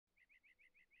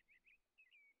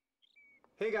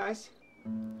Hey guys,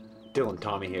 Dylan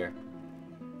Tommy here.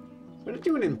 I'm going to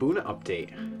do an Mbuna update.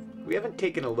 We haven't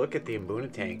taken a look at the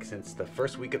Mbuna tank since the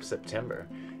first week of September,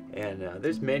 and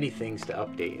there's many things to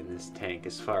update in this tank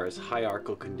as far as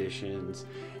hierarchical conditions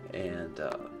and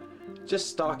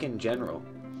just stock in general.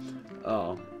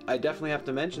 I definitely have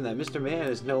to mention that Mr. Man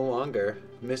is no longer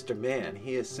Mr. Man.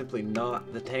 He is simply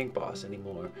not the tank boss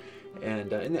anymore.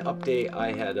 And in the update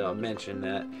I had mentioned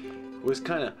that was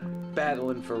kind of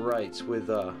battling for rights with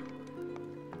the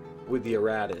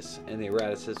Eratus, and the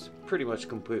Eratus has pretty much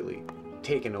completely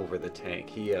taken over the tank.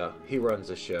 He runs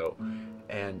the show,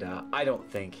 and I don't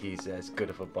think he's as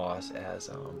good of a boss as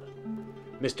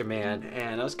Mr. Man,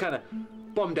 and I was kind of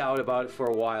bummed out about it for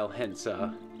a while, hence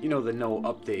you know, the no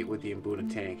update with the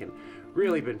Mbuna tank, and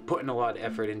really been putting a lot of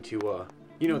effort into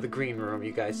you know, the green room.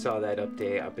 You guys saw that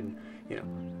update. I've been, you know,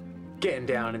 getting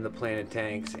down in the planet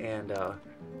tanks, and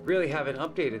really haven't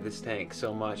updated this tank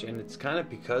so much, and it's kind of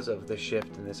because of the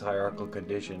shift in this hierarchical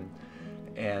condition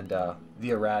and the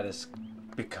Eratus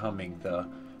becoming the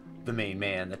main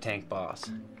man, the tank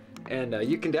boss. And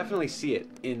you can definitely see it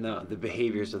in the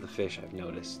behaviors of the fish. I've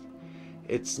noticed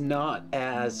it's not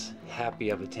as happy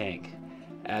of a tank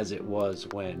as it was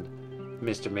when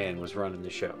Mr. Man was running the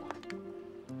show.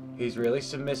 He's really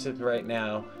submissive right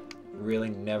now. Really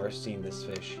never seen this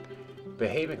fish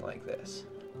behaving like this.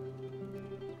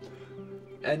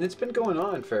 And it's been going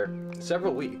on for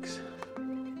several weeks.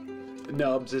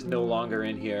 Nubs is no longer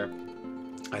in here.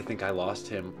 I think I lost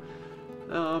him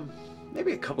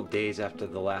maybe a couple days after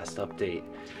the last update.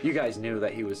 You guys knew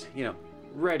that he was, you know,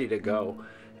 ready to go.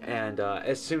 And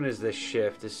as soon as this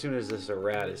shift, as soon as this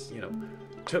Eratus, you know,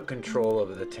 took control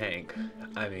of the tank,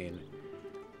 I mean,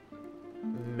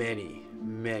 many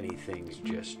things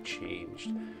just changed.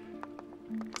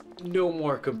 No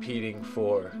more competing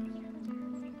for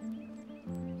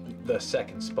the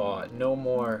second spot, no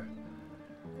more,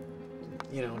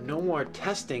 you know, no more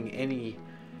testing any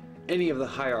of the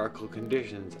hierarchical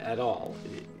conditions at all.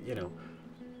 You know,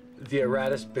 the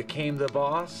Eratus became the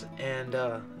boss, and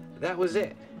that was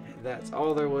it. That's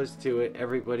all there was to it.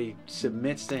 Everybody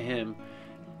submits to him,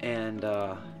 and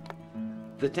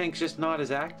the tank's just not as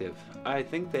active. I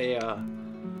think they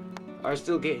are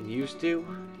still getting used to,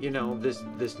 you know,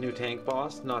 this new tank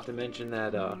boss, not to mention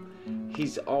that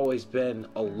he's always been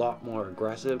a lot more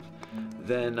aggressive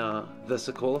than the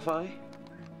Cichlid.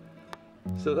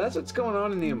 So that's what's going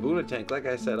on in the Mbuna tank. Like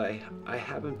I said, I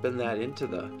haven't been that into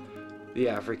the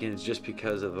Africans just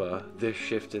because of this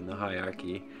shift in the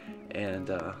hierarchy,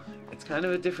 and it's kind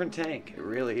of a different tank. It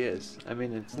really is. I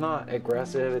mean, it's not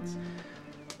aggressive. It's,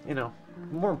 you know,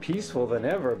 more peaceful than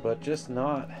ever, but just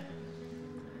not,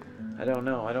 I don't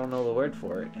know the word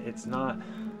for it. It's not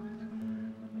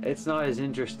as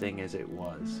interesting as it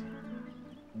was.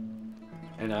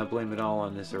 And I blame it all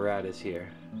on this Eratus here.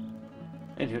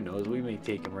 And who knows, we may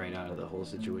take him right out of the whole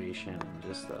situation, and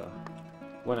just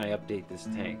when I update this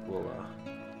tank, we'll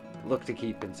look to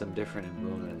keep in some different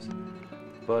Mbunas.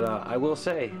 But I will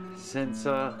say, since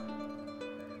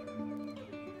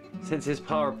his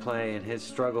power play and his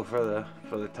struggle for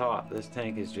the top, this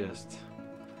tank is just,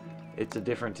 it's a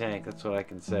different tank. That's what I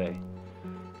can say.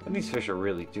 And these fish are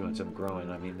really doing some growing.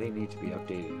 I mean, they need to be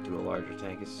updated to a larger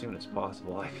tank as soon as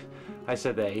possible. I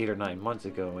said that 8 or 9 months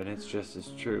ago, and it's just as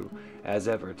true as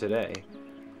ever today.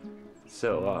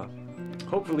 So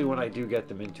hopefully when I do get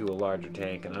them into a larger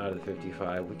tank and out of the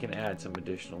 55, we can add some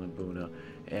additional Mbuna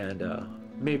and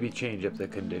maybe change up the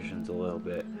conditions a little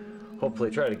bit.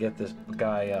 Hopefully try to get this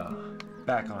guy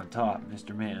back on top,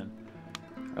 Mr. Man.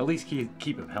 Or at least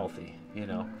keep him healthy, you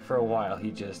know. For a while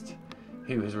he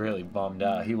was really bummed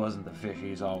out. He wasn't the fish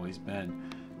he's always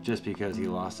been, just because he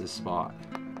lost his spot.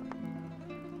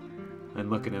 And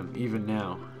look at him, even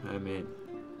now. I mean,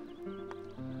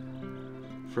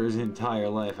 for his entire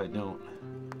life, I don't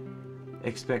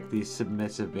expect these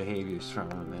submissive behaviors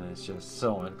from him, and it's just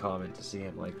so uncommon to see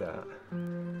him like that.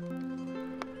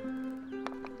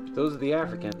 But those are the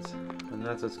Africans, and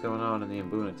that's what's going on in the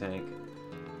Mbuna tank.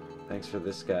 Thanks for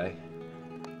this guy.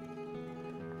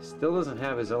 Still doesn't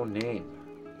have his own name,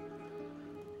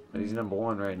 but he's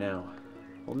 #1 right now.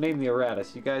 We'll name the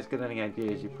Eratus. You guys got any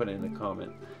ideas, you put it in the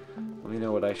comment. Let me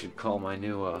know what I should call my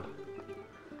new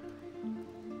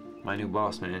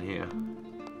boss man here.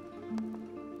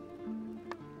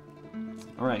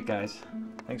 Alright guys,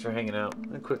 thanks for hanging out.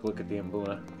 A quick look at the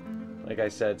Mbuna. Like I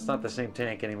said, it's not the same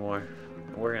tank anymore.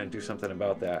 We're going to do something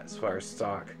about that as far as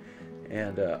stock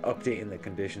and updating the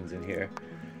conditions in here,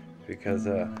 because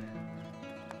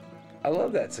I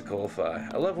love that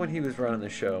Cichlid. I love when he was running the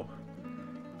show,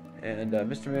 and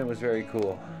Mr. Man was very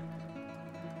cool.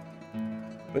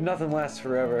 But nothing lasts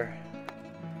forever.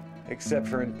 except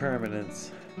for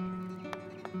impermanence.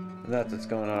 And that's what's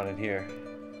going on in here.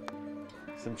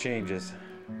 Some changes.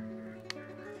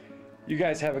 You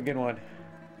guys have a good one.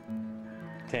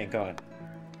 Tank on.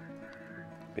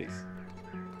 Peace.